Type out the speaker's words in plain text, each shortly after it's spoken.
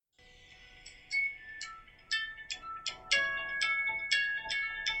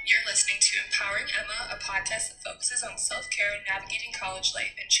Exploring Emma, a podcast that focuses on self-care, navigating college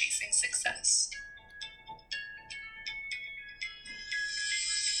life, and chasing success.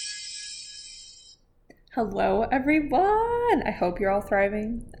 Hello, everyone! I hope you're all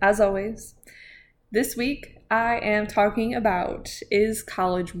thriving, as always. This week, I am talking about, is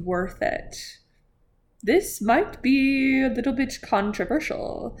college worth it? This might be a little bit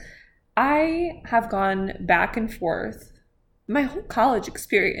controversial. I have gone back and forth my whole college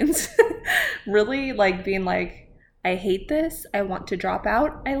experience, really being like, I hate this, I want to drop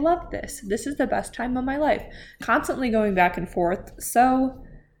out, I love this, this is the best time of my life, constantly going back and forth. So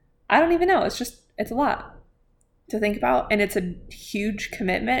I don't even know, it's a lot to think about, and it's a huge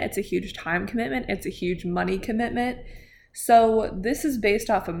commitment, it's a huge time commitment, it's a huge money commitment. So this is based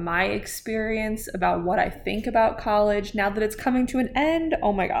off of my experience about what I think about college now that it's coming to an end.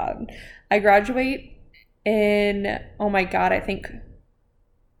 Oh my God. I graduate in, I think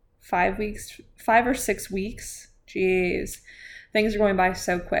 5 or 6 weeks. Jeez. Things are going by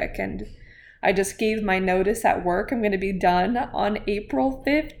so quick. And I just gave my notice at work. I'm going to be done on April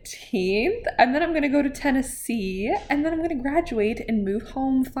 15th. And then I'm going to go to Tennessee. And then I'm going to graduate and move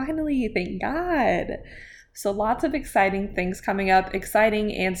home finally. Thank God. So lots of exciting things coming up.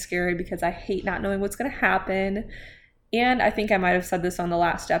 Exciting and scary because I hate not knowing what's going to happen. And I think I might have said this on the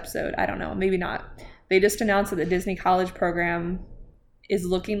last episode. I don't know. Maybe not. They just announced that the Disney College program is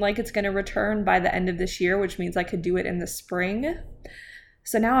looking like it's going to return by the end of this year, which means I could do it in the spring.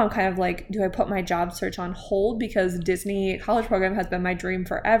 So now I'm kind of like, do I put my job search on hold because Disney College program has been my dream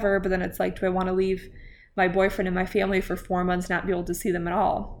forever? But then it's like, do I want to leave my boyfriend and my family for 4 months, not be able to see them at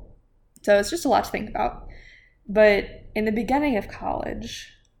all? So it's just a lot to think about. But in the beginning of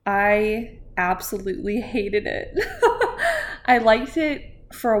college, I absolutely hated it. I liked it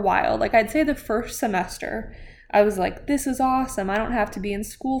for a while. I'd say the first semester, I was like, this is awesome. I don't have to be in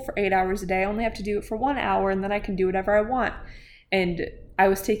school for 8 hours a day. I only have to do it for 1 hour and then I can do whatever I want. And I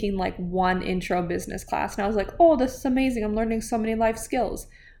was taking one intro business class and I was like, oh, this is amazing. I'm learning so many life skills.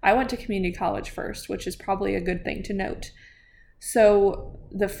 I went to community college first, which is probably a good thing to note. So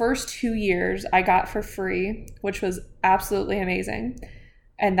the first 2 years I got for free, which was absolutely amazing.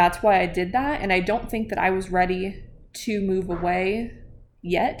 And that's why I did that. And I don't think that I was ready to move away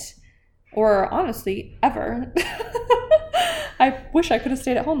yet, or honestly, ever. I wish I could have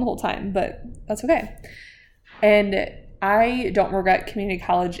stayed at home the whole time, but that's okay. And I don't regret community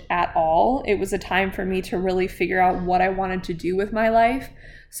college at all. It was a time for me to really figure out what I wanted to do with my life.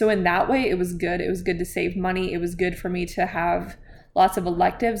 So in that way, it was good. It was good to save money. It was good for me to have lots of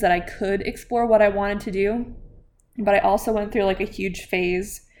electives that I could explore what I wanted to do. But I also went through a huge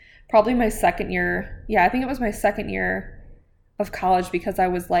phase, probably my second year. Yeah, I think it was my second year of college because I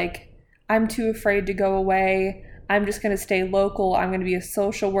was like, I'm too afraid to go away. I'm just going to stay local. I'm going to be a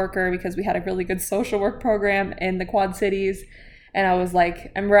social worker because we had a really good social work program in the Quad Cities. And I was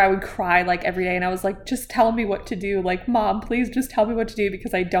like, I remember I would cry every day and I was like, just tell me what to do. Mom, please just tell me what to do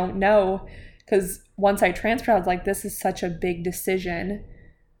because I don't know. Because once I transferred, I was like, this is such a big decision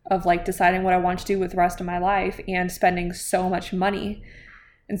of deciding what I want to do with the rest of my life and spending so much money.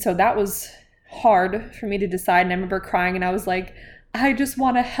 And so that was hard for me to decide. And I remember crying and I was like, I just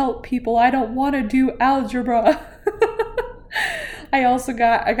want to help people. I don't want to do algebra.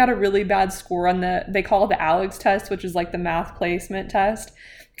 I got a really bad score on they call it the ALEKS test, which is the math placement test,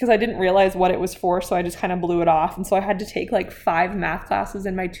 because I didn't realize what it was for. So I just kind of blew it off. And so I had to take 5 math classes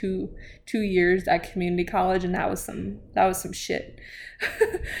in my two years at community college. And that was some shit.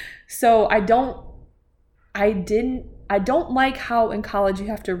 So I don't like how in college you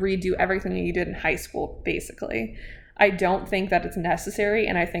have to redo everything that you did in high school, basically. I don't think that it's necessary,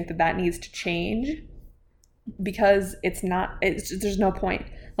 and I think that needs to change because there's no point.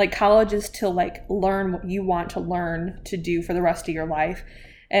 College is to learn what you want to learn to do for the rest of your life.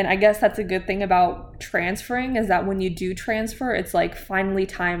 And I guess that's a good thing about transferring is that when you do transfer, it's finally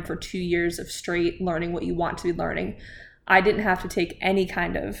time for 2 years of straight learning what you want to be learning. I didn't have to take any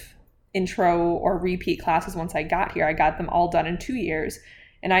kind of intro or repeat classes once I got here. I got them all done in 2 years.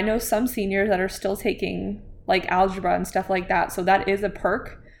 And I know some seniors that are still taking algebra and stuff like that. So that is a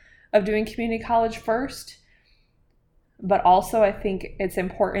perk of doing community college first. But also I think it's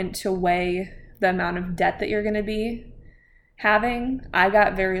important to weigh the amount of debt that you're going to be having. I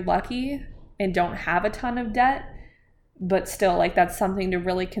got very lucky and don't have a ton of debt, but still that's something to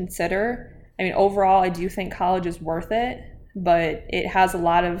really consider. I mean, overall, I do think college is worth it, but it has a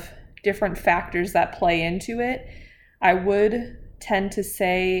lot of different factors that play into it. I would tend to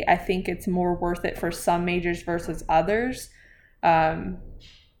say I think it's more worth it for some majors versus others.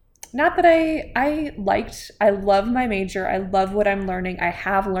 not that I love my major. I love what I'm learning. I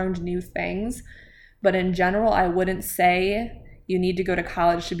have learned new things, but in general, I wouldn't say you need to go to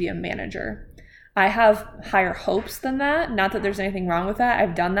college to be a manager. I have higher hopes than that. Not that there's anything wrong with that.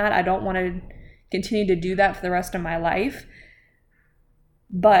 I've done that. I don't want to continue to do that for the rest of my life.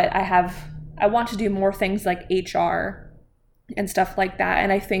 But I want to do more things like HR and stuff like that.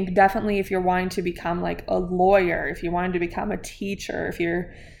 And I think definitely if you're wanting to become like a lawyer, if you're wanting to become a teacher, if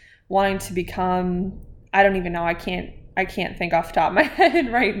you're wanting to become, I don't even know, I can't think off the top of my head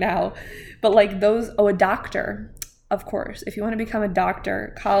right now. But like a doctor. Of course, if you want to become a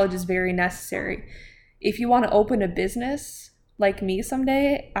doctor, college is very necessary. If you want to open a business like me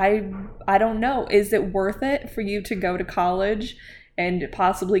someday, I don't know. Is it worth it for you to go to college and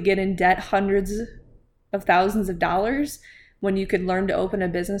possibly get in debt hundreds of thousands of dollars when you could learn to open a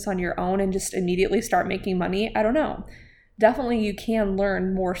business on your own and just immediately start making money? I don't know. Definitely you can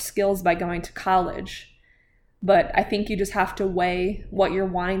learn more skills by going to college. But I think you just have to weigh what you're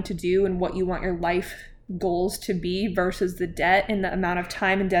wanting to do and what you want your life goals to be versus the debt and the amount of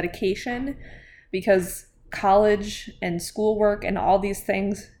time and dedication, because college and schoolwork and all these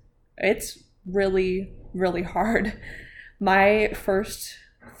things, it's really, really hard. My first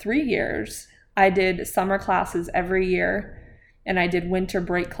 3 years, I did summer classes every year and I did winter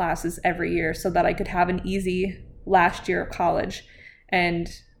break classes every year so that I could have an easy last year of college. And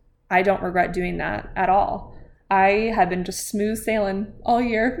I don't regret doing that at all. I have been just smooth sailing all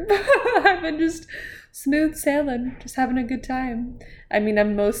year. I've been just smooth sailing, just having a good time. I mean,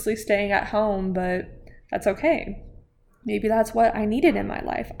 I'm mostly staying at home, but that's okay. Maybe that's what I needed in my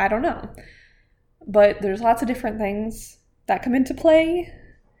life. I don't know. But there's lots of different things that come into play,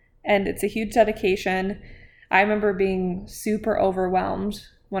 and it's a huge dedication. I remember being super overwhelmed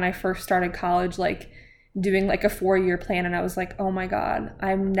when I first started college, like doing like a 4-year plan, and I was like, oh my God,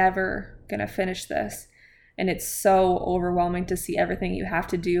 I'm never gonna finish this. And it's so overwhelming to see everything you have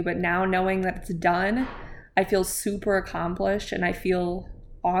to do. But now knowing that it's done, I feel super accomplished and I feel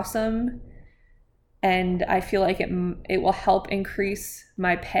awesome. And I feel like it will help increase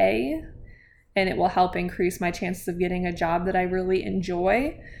my pay and it will help increase my chances of getting a job that I really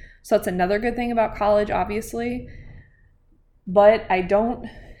enjoy. So that's another good thing about college, obviously. But I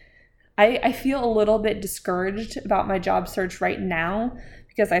feel a little bit discouraged about my job search right now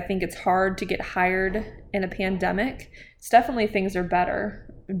because I think it's hard to get hired in a pandemic. It's definitely things are better.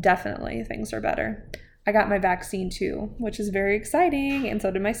 Definitely things are better. I got my vaccine too, which is very exciting. And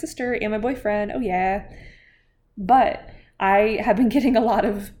so did my sister and my boyfriend. Oh yeah. But I have been getting a lot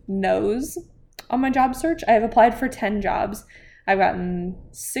of no's on my job search. I have applied for 10 jobs. I've gotten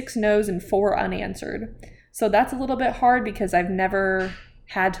 6 no's and 4 unanswered. So that's a little bit hard because I've never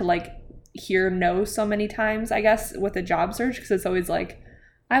had to like hear no so many times, I guess, with a job search, because it's always like,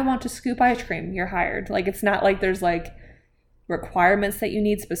 I want to scoop ice cream, you're hired. Like, it's not like there's like requirements that you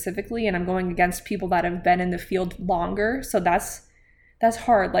need specifically, and I'm going against people that have been in the field longer. So that's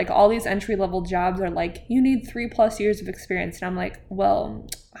hard. Like, all these entry-level jobs are like, you need 3+ years of experience. And I'm like, well,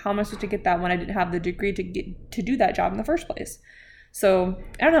 how am I supposed to get that when I didn't have the degree to do that job in the first place? So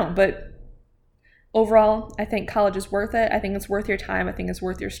I don't know, but overall, I think college is worth it. I think it's worth your time. I think it's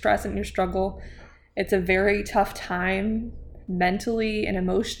worth your stress and your struggle. It's a very tough time mentally and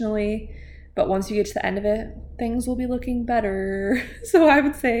emotionally, but once you get to the end of it, things will be looking better. So I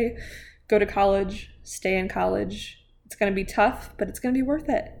would say go to college, stay in college. It's going to be tough, but it's going to be worth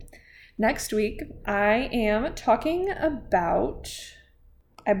it. Next week, I am talking about,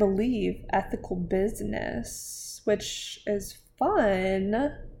 I believe, ethical business, which is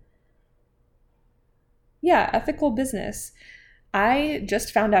fun. Yeah, ethical business. I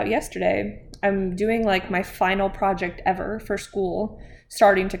just found out yesterday. I'm doing like my final project ever for school,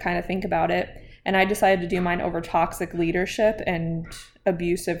 starting to kind of think about it. And I decided to do mine over toxic leadership and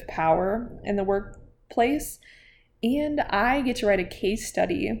abusive power in the workplace. And I get to write a case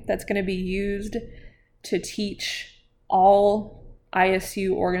study that's going to be used to teach all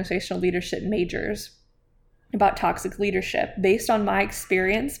ISU organizational leadership majors about toxic leadership based on my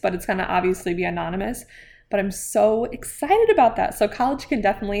experience, but it's going to obviously be anonymous. But I'm so excited about that. So college can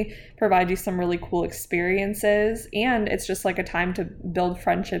definitely provide you some really cool experiences, and it's just like a time to build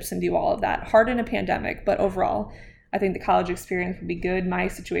friendships and do all of that. Hard in a pandemic, but overall, I think the college experience would be good. My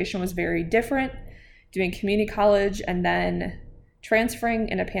situation was very different, doing community college and then transferring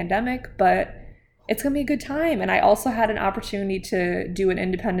in a pandemic, but it's going to be a good time. And I also had an opportunity to do an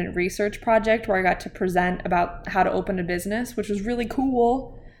independent research project where I got to present about how to open a business, which was really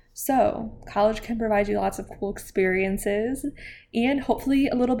cool. So college can provide you lots of cool experiences and hopefully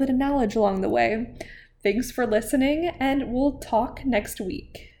a little bit of knowledge along the way. Thanks for listening, and we'll talk next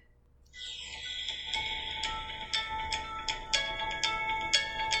week.